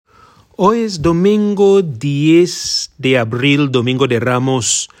Hoy es domingo 10 de abril, Domingo de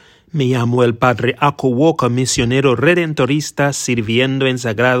Ramos. Me llamo el Padre Ako Walker, misionero redentorista, sirviendo en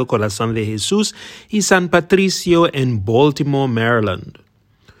Sagrado Corazón de Jesús y San Patricio en Baltimore, Maryland.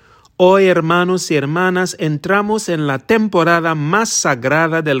 Hoy, hermanos y hermanas, entramos en la temporada más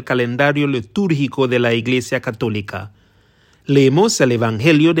sagrada del calendario litúrgico de la Iglesia Católica. Leemos el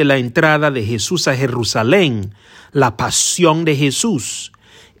Evangelio de la entrada de Jesús a Jerusalén, la pasión de Jesús.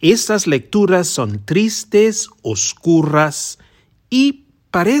 Estas lecturas son tristes, oscuras y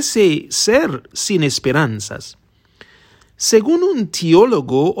parece ser sin esperanzas. Según un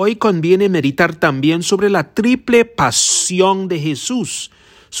teólogo, hoy conviene meditar también sobre la triple pasión de Jesús,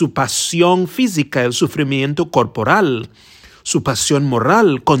 su pasión física, el sufrimiento corporal, su pasión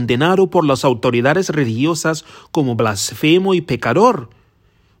moral, condenado por las autoridades religiosas como blasfemo y pecador,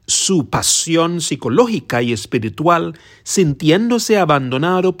 su pasión psicológica y espiritual, sintiéndose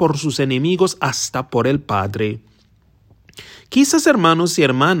abandonado por sus enemigos hasta por el Padre. Quizás, hermanos y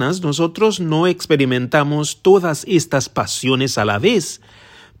hermanas, nosotros no experimentamos todas estas pasiones a la vez,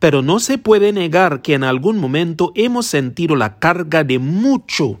 pero no se puede negar que en algún momento hemos sentido la carga de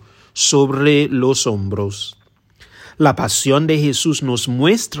mucho sobre los hombros. La pasión de Jesús nos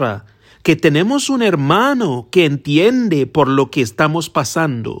muestra que tenemos un hermano que entiende por lo que estamos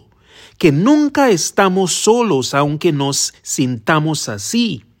pasando, que nunca estamos solos aunque nos sintamos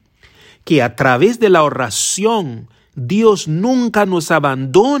así, que a través de la oración Dios nunca nos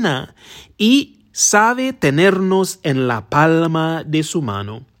abandona y sabe tenernos en la palma de su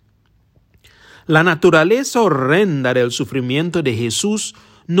mano. La naturaleza horrenda del sufrimiento de Jesús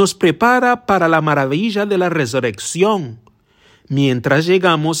nos prepara para la maravilla de la resurrección. Mientras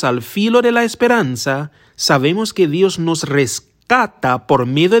llegamos al filo de la esperanza, sabemos que Dios nos rescata por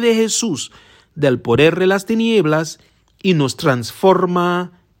medio de Jesús del poder de las tinieblas y nos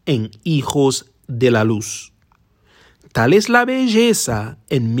transforma en hijos de la luz. Tal es la belleza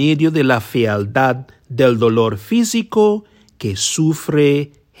en medio de la fealdad del dolor físico que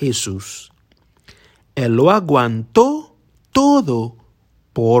sufre Jesús. Él lo aguantó todo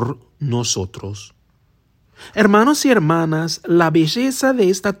por nosotros. Hermanos y hermanas, la belleza de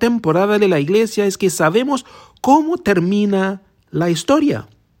esta temporada de la Iglesia es que sabemos cómo termina la historia.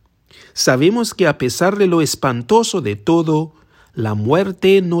 Sabemos que a pesar de lo espantoso de todo, la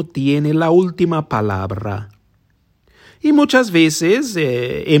muerte no tiene la última palabra. Y muchas veces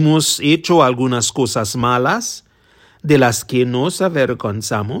hemos hecho algunas cosas malas de las que nos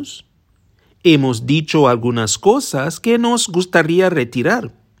avergonzamos. Hemos dicho algunas cosas que nos gustaría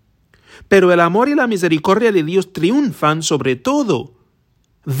retirar. Pero el amor y la misericordia de Dios triunfan sobre todo.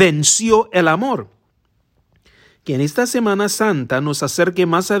 Venció el amor. Que en esta Semana Santa nos acerque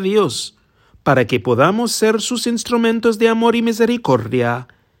más a Dios para que podamos ser sus instrumentos de amor y misericordia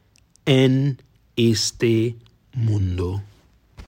en este mundo.